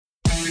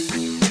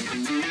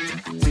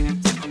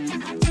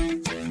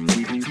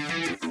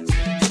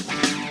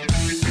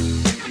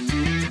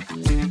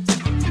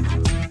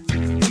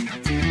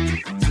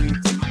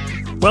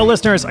Well,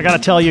 listeners, I got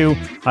to tell you,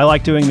 I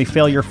like doing the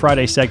Failure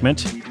Friday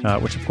segment,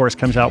 which of course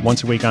comes out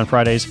once a week on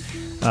Fridays.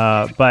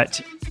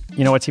 But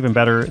you know what's even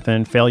better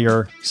than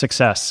failure?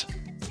 Success.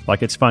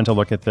 Like, it's fun to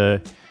look at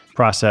the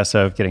process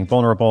of getting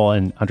vulnerable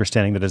and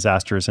understanding the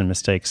disasters and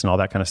mistakes and all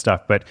that kind of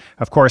stuff. But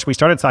of course, we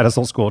started Side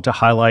Hustle School to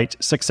highlight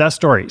success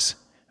stories.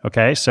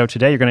 Okay, so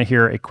today you're going to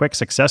hear a quick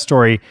success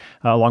story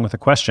along with a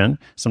question.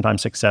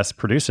 Sometimes success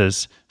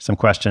produces some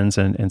questions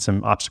and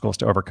some obstacles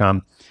to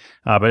overcome.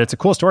 But it's a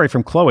cool story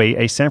from Chloe,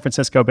 a San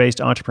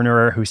Francisco-based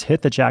entrepreneur who's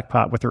hit the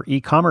jackpot with her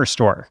e-commerce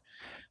store.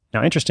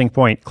 Now, interesting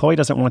point, Chloe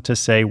doesn't want to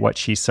say what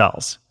she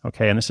sells,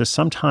 okay? And this is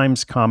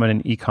sometimes common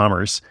in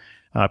e-commerce.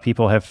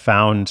 People have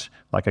found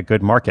like a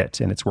good market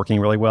and it's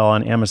working really well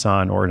on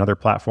Amazon or another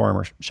platform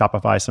or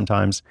Shopify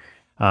sometimes,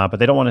 but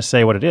they don't want to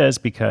say what it is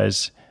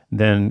because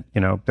then,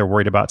 they're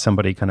worried about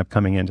somebody kind of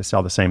coming in to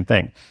sell the same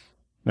thing.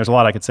 There's a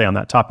lot I could say on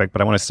that topic,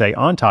 but I want to stay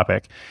on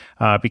topic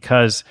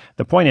because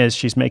the point is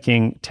she's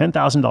making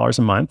 $10,000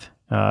 a month,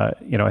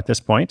 at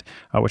this point,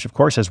 which of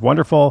course is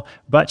wonderful,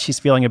 but she's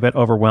feeling a bit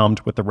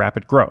overwhelmed with the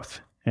rapid growth.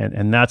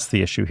 And that's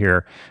the issue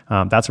here.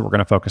 That's what we're going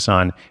to focus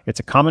on.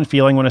 It's a common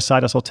feeling when a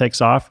side hustle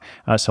takes off.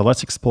 So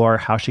let's explore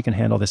how she can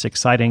handle this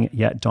exciting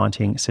yet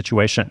daunting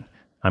situation.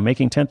 I'm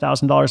making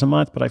 $10,000 a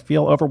month, but I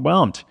feel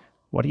overwhelmed.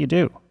 What do you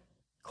do?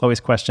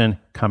 Chloe's question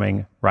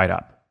coming right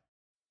up.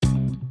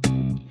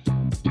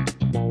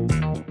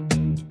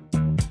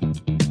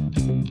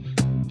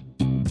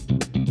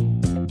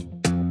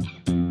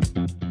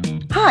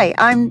 Hi,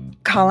 I'm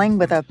calling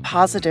with a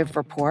positive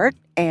report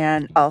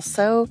and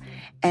also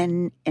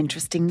an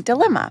interesting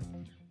dilemma.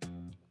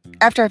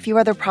 After a few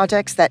other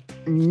projects that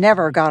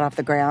never got off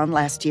the ground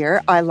last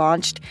year, I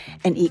launched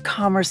an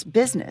e-commerce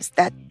business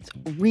that's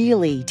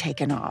really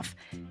taken off.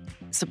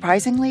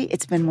 Surprisingly,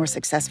 it's been more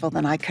successful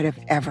than I could have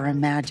ever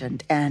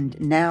imagined, and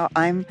now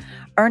I'm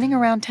earning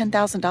around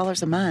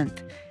 $10,000 a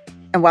month.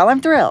 And while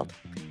I'm thrilled,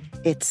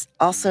 it's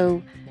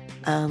also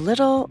a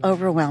little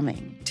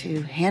overwhelming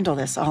to handle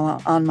this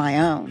all on my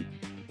own.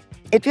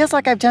 It feels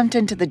like I've jumped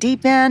into the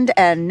deep end,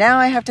 and now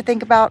I have to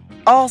think about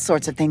all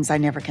sorts of things I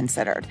never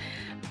considered.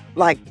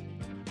 Like,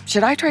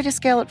 should I try to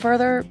scale it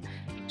further?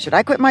 Should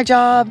I quit my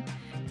job?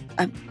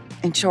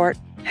 In short,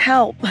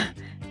 help.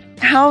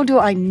 How do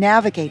I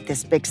navigate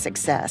this big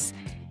success?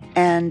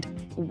 And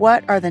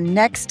what are the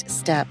next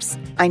steps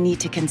I need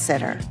to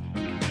consider?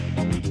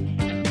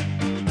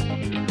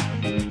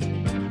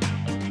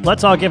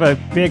 Let's all give a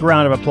big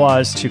round of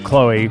applause to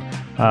Chloe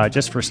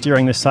just for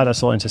steering this side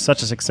hustle into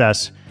such a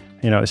success.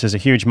 This is a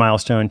huge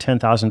milestone,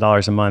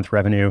 $10,000 a month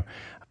revenue.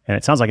 And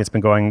it sounds like it's been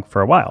going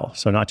for a while.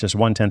 So not just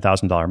one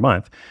 $10,000 a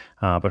month,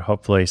 but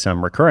hopefully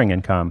some recurring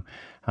income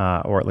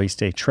or at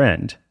least a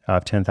trend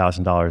of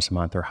 $10,000 a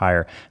month or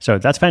higher. So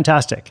that's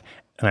fantastic.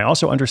 And I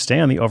also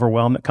understand the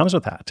overwhelm that comes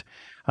with that.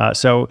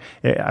 So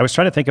I was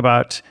trying to think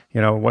about,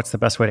 what's the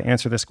best way to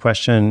answer this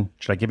question?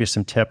 Should I give you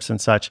some tips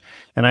and such?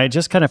 And I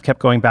just kind of kept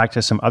going back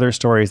to some other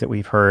stories that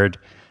we've heard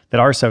that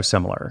are so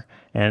similar.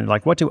 And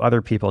like, what do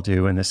other people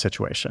do in this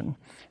situation?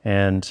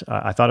 And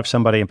I thought of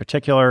somebody in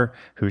particular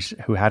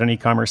who had an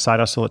e-commerce side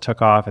hustle that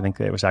took off. I think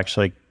it was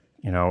actually,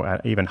 at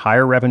an even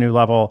higher revenue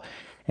level.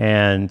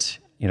 And,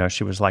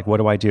 she was like, what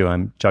do I do?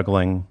 I'm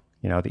juggling,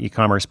 the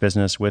e-commerce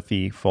business with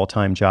the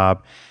full-time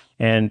job.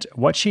 And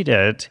what she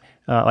did,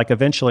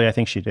 eventually I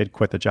think she did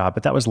quit the job,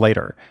 but that was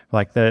later.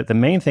 Like the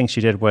main thing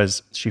she did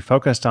was she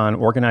focused on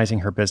organizing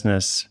her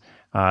business,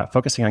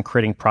 focusing on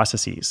creating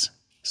processes.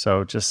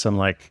 So just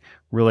some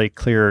really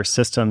clear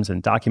systems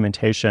and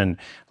documentation,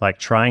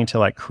 trying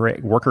to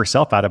work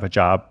herself out of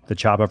the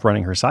job of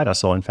running her side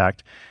hustle, in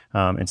fact,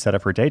 instead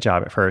of her day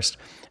job at first,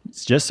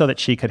 just so that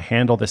she could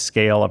handle the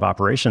scale of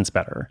operations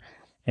better.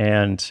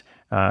 And,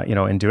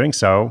 in doing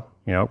so,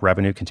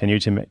 revenue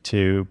continued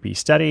to be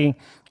steady,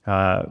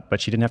 but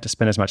she didn't have to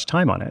spend as much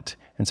time on it.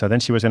 And so then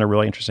she was in a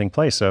really interesting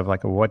place of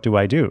what do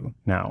I do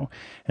now?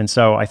 And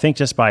so I think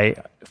just by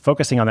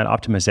focusing on that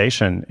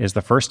optimization is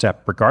the first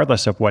step,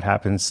 regardless of what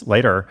happens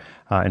later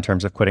in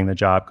terms of quitting the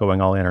job,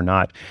 going all in or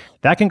not.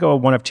 That can go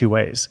one of two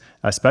ways,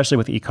 especially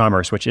with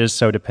e-commerce, which is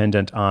so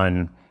dependent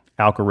on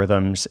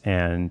algorithms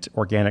and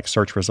organic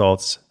search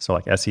results. So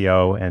like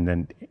SEO and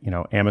then,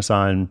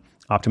 Amazon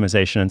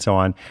optimization and so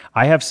on.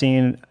 I have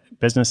seen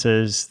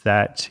businesses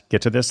that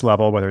get to this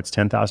level, whether it's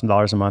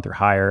 $10,000 a month or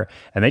higher,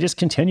 and they just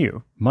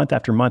continue month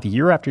after month,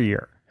 year after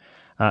year.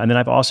 And then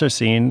I've also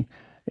seen,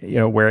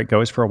 where it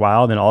goes for a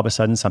while, and then all of a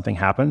sudden something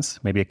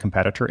happens. Maybe a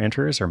competitor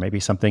enters, or maybe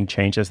something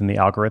changes in the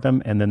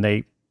algorithm, and then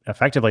they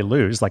effectively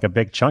lose a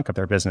big chunk of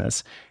their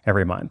business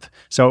every month.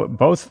 So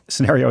both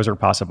scenarios are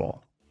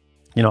possible.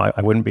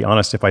 I wouldn't be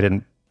honest if I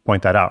didn't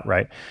point that out,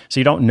 right? So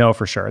you don't know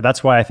for sure.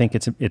 That's why I think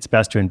it's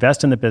best to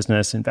invest in the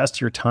business,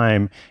 invest your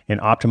time in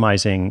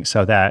optimizing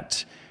so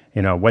that,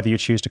 whether you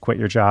choose to quit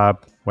your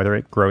job, whether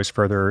it grows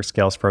further,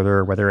 scales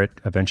further, whether it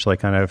eventually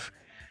kind of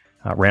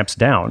ramps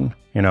down,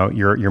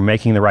 you're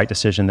making the right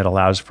decision that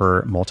allows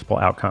for multiple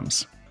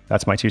outcomes.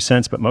 That's my 2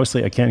 cents, but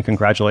mostly, again,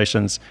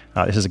 congratulations.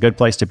 This is a good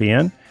place to be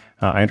in.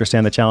 I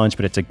understand the challenge,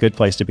 but it's a good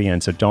place to be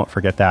in. So don't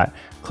forget that.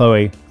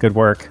 Chloe, good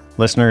work.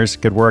 Listeners,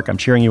 good work. I'm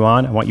cheering you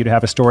on. I want you to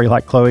have a story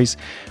like Chloe's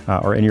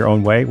or in your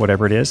own way,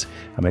 whatever it is.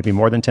 Maybe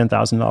more than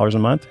 $10,000 a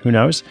month. Who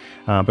knows?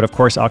 But of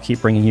course, I'll keep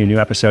bringing you new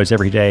episodes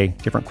every day,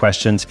 different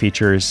questions,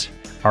 features,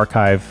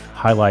 archive,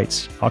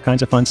 highlights, all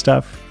kinds of fun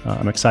stuff.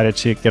 I'm excited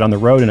to get on the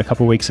road in a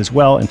couple weeks as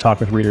well and talk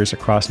with readers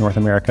across North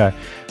America.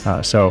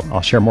 So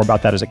I'll share more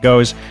about that as it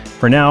goes.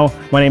 For now,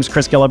 my name's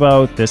Chris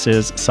Guillebeau. This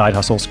is Side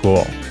Hustle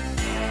School.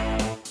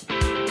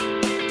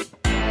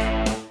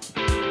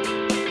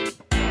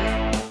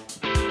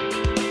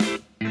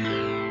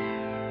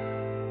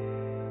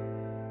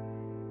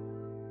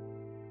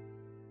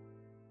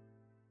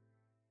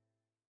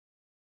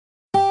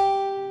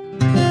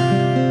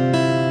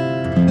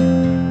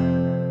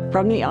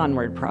 From the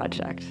Onward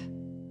Project.